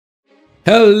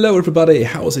Hello everybody,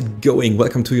 how's it going?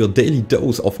 Welcome to your daily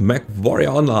dose of Mechwarrior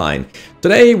Online.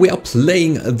 Today we are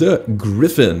playing the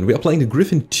Griffin. We are playing the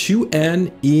Griffin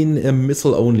 2N in a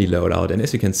missile-only loadout. And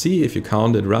as you can see, if you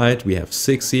count it right, we have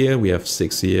 6 here, we have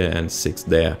 6 here and 6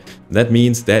 there. That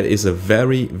means that is a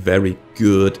very, very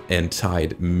good and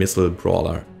tight missile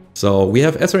brawler. So we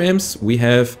have SRMs, we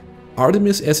have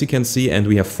Artemis as you can see, and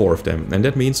we have 4 of them. And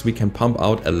that means we can pump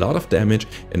out a lot of damage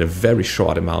in a very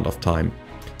short amount of time.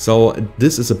 So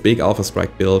this is a big Alpha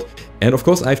Strike build, and of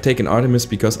course I've taken Artemis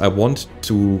because I want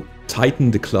to tighten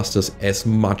the clusters as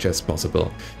much as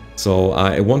possible. So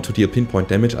I want to deal pinpoint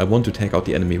damage, I want to take out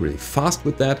the enemy really fast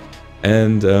with that,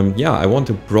 and yeah, I want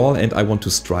to brawl and I want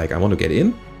to strike. I want to get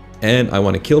in, and I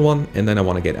want to kill one, and then I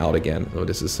want to get out again. So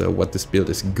this is what this build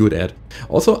is good at.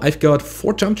 Also, I've got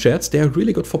 4 jump jets. They are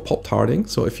really good for pop tarding,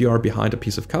 so if you are behind a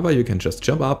piece of cover you can just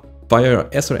jump up, fire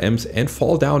SRMs and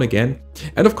fall down again.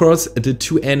 And of course the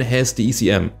 2N has the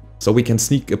ECM, so we can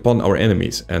sneak upon our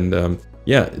enemies. And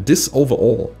yeah, this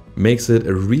overall makes it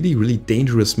a really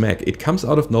dangerous mech. It comes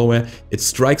out of nowhere, it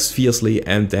strikes fiercely,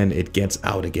 and then it gets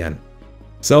out again.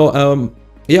 So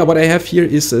yeah, what I have here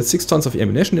is 6 tons of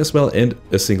ammunition as well, and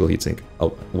a single heatsink. Oh,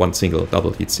 1 single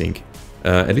double heatsink.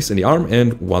 At least in the arm,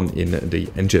 and 1 in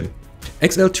the engine.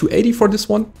 XL280 for this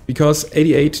one, because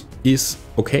 88 is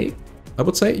okay. I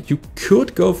would say you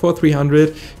could go for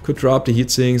 300, could drop the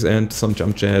heatsinks and some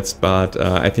jump jets, but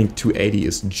I think 280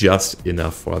 is just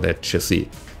enough for that chassis.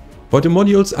 For the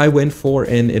modules, I went for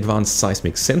an advanced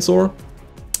seismic sensor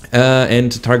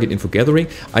and target info gathering.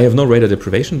 I have no radar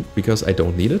deprivation because I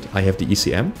don't need it. I have the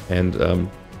ECM, and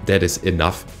that is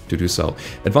enough to do so.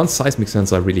 Advanced seismic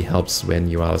sensor really helps when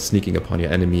you are sneaking upon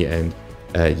your enemy, and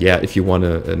yeah, if you want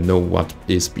to know what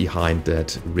is behind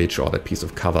that ridge or that piece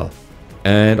of cover.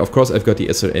 And of course I've got the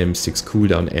SRM6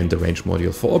 cooldown and the range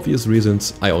module. For obvious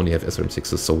reasons, I only have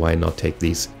SRM6s, so why not take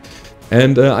these?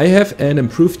 And I have an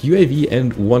improved UAV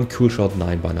and 1 cool shot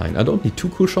 9x9. I don't need 2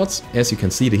 cool shots. As you can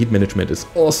see, the heat management is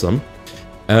awesome.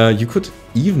 You could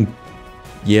even,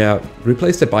 yeah,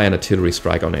 replace that by an artillery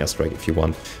strike on airstrike if you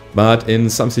want. But in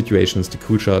some situations the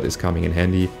cool shot is coming in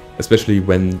handy, especially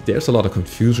when there's a lot of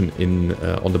confusion in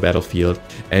on the battlefield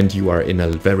and you are in a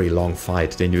very long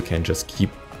fight. Then you can just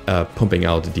keep pumping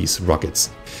out these rockets.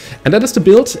 And that is the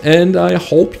build, and I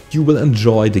hope you will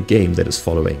enjoy the game that is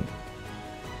following.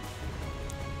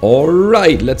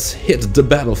 Alright, let's hit the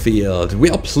battlefield. We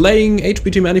are playing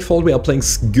HPG Manifold, we are playing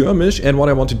Skirmish, and what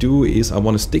I want to do is I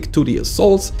want to stick to the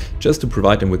assaults just to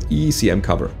provide them with ECM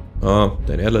cover.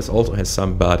 Then Atlas also has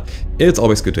some, but it's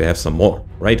always good to have some more,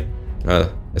 right?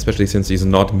 Especially since he's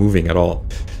not moving at all.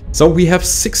 So we have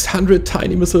 600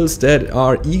 tiny missiles that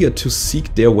are eager to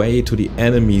seek their way to the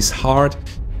enemy's heart,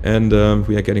 and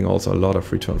we are getting also a lot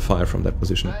of return fire from that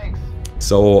position.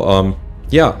 So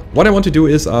yeah, what I want to do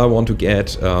is I want to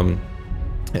get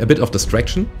a bit of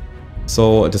distraction.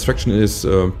 So distraction is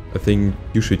a thing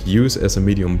you should use as a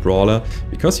medium brawler,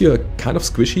 because you're kind of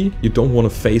squishy, you don't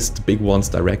want to face the big ones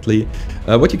directly.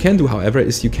 What you can do, however,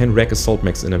 is you can wreck assault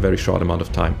mechs in a very short amount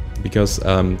of time, because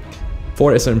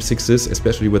for SRM6s,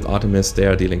 especially with Artemis, they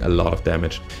are dealing a lot of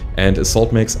damage. And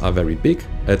assault mechs are very big,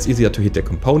 it's easier to hit their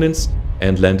components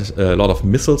and land a lot of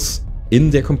missiles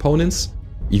in their components,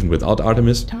 even without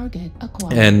Artemis. Target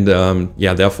acquired. And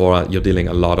yeah, therefore you're dealing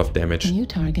a lot of damage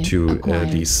to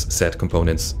these set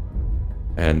components.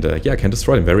 And yeah, I can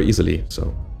destroy them very easily.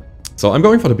 So I'm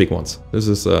going for the big ones. This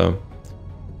is a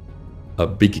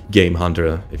big game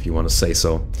hunter, if you want to say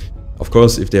so. Of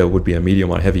course, if there would be a medium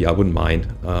or heavy, I wouldn't mind,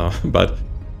 but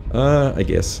I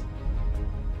guess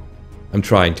I'm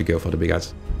trying to go for the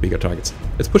bigger targets.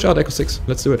 Let's push out Echo 6.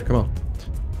 Let's do it. Come on.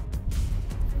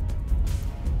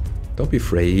 Don't be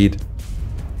afraid.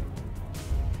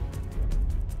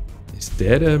 Is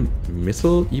that a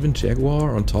missile, even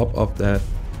Jaguar, on top of that?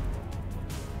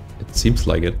 It seems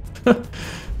like it.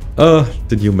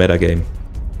 The new meta game.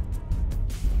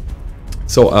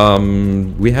 So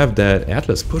we have that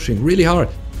Atlas pushing really hard.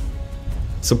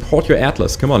 Support your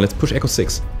Atlas. Come on, let's push Echo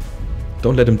 6.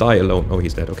 Don't let him die alone. Oh,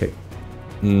 he's dead. Okay.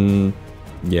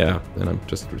 Yeah, then I'm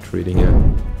just retreating here.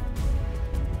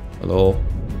 Hello.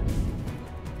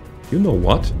 You know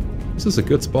what? This is a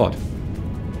good spot.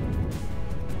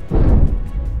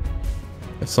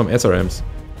 Have some SRMs.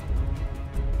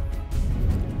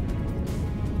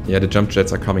 Yeah, the jump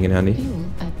jets are coming in handy. Fuel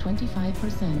at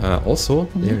 25%. Also,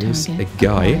 there is a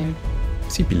guy. Acquired.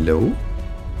 Is he below?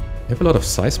 I have a lot of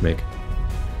seismic.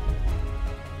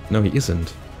 No, he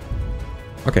isn't.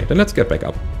 Okay, then let's get back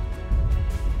up.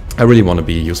 I really want to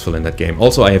be useful in that game.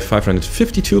 Also, I have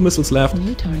 552 missiles left.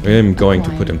 I'm going to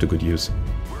put them to good use.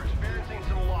 We're experiencing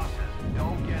some losses.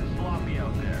 Don't get sloppy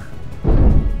out there.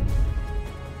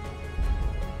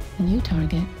 New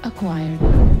target acquired.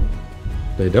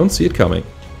 They don't see it coming.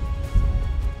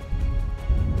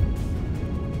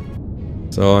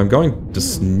 So I'm going the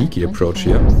sneaky approach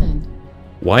here.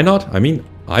 Why not? I mean,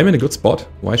 I'm in a good spot.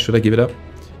 Why should I give it up?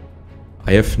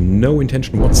 I have no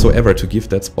intention whatsoever to give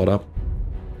that spot up.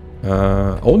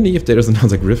 Only if there is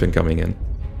another Griffin coming in.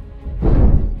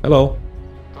 Hello.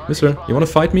 Mister, you want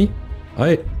to fight me?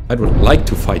 I would like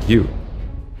to fight you.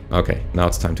 Okay, now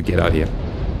it's time to get out here.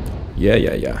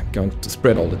 Yeah. Going to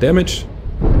spread all the damage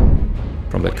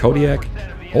from that Kodiak.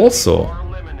 Also,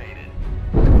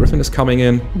 the Griffin is coming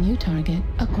in. New target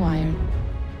acquired.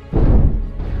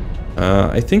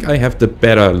 I think I have the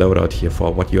better loadout here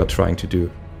for what you are trying to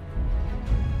do.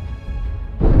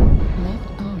 Left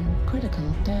arm critical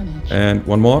damage. And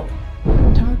one more.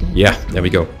 Target Yeah, destroyed. there we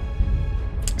go.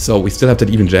 So we still have that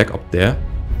even jack up there.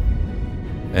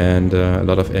 And a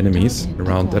lot of enemies Target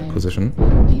around that acquired. position.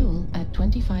 Fuel at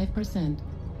 25%.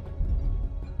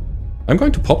 I'm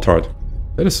going to Pop-Tart.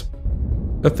 That is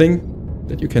a thing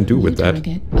that you can do with New that.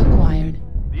 target acquired.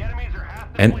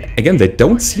 And again, they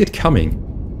don't see it coming.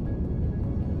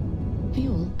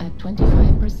 Fuel at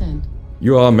 25%.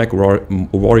 You are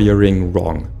Mechwarrioring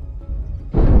wrong.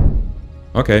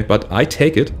 Okay, but I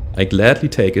take it. I gladly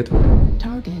take it.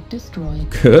 Target destroyed.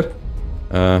 Good.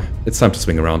 It's time to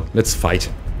swing around. Let's fight.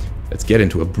 Let's get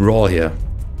into a brawl here.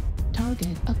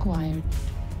 Target acquired.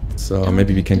 So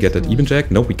maybe we can get that even jack.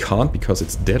 No, we can't because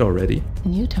it's dead already.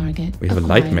 New target We have a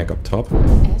light mech up top.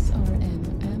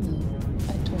 SRM ammo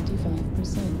at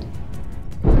 25%.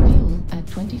 Fuel at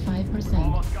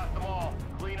 25%.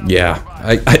 Yeah,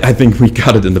 I think we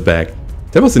got it in the bag.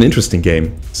 That was an interesting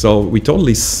game. So we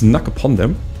totally snuck upon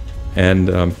them. And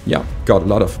yeah, got a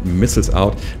lot of missiles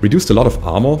out. Reduced a lot of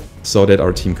armor so that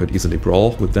our team could easily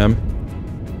brawl with them.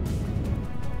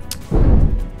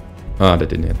 Ah, that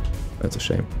didn't hit. That's a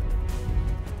shame.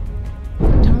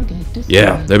 Target destroyed.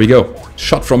 Yeah, there we go.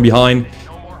 Shot from behind.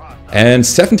 And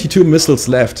 72 missiles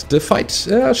left. The fight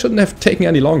shouldn't have taken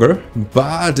any longer,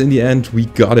 but in the end we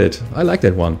got it. I like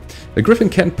that one. The Griffin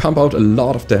can pump out a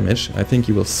lot of damage. I think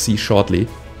you will see shortly.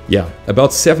 Yeah,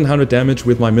 about 700 damage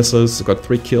with my missiles. Got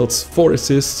 3 kills, 4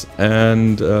 assists,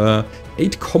 and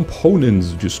 8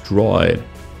 components destroyed.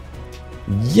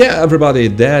 Yeah, everybody,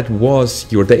 that was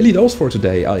your daily dose for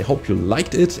today. I hope you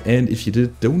liked it, and if you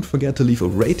did, don't forget to leave a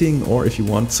rating, or if you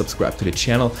want, subscribe to the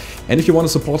channel. And if you want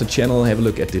to support the channel, have a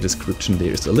look at the description.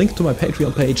 There's a link to my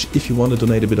Patreon page. If you want to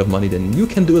donate a bit of money, then you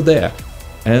can do it there.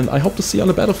 And I hope to see you on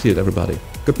the battlefield, everybody.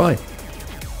 Goodbye.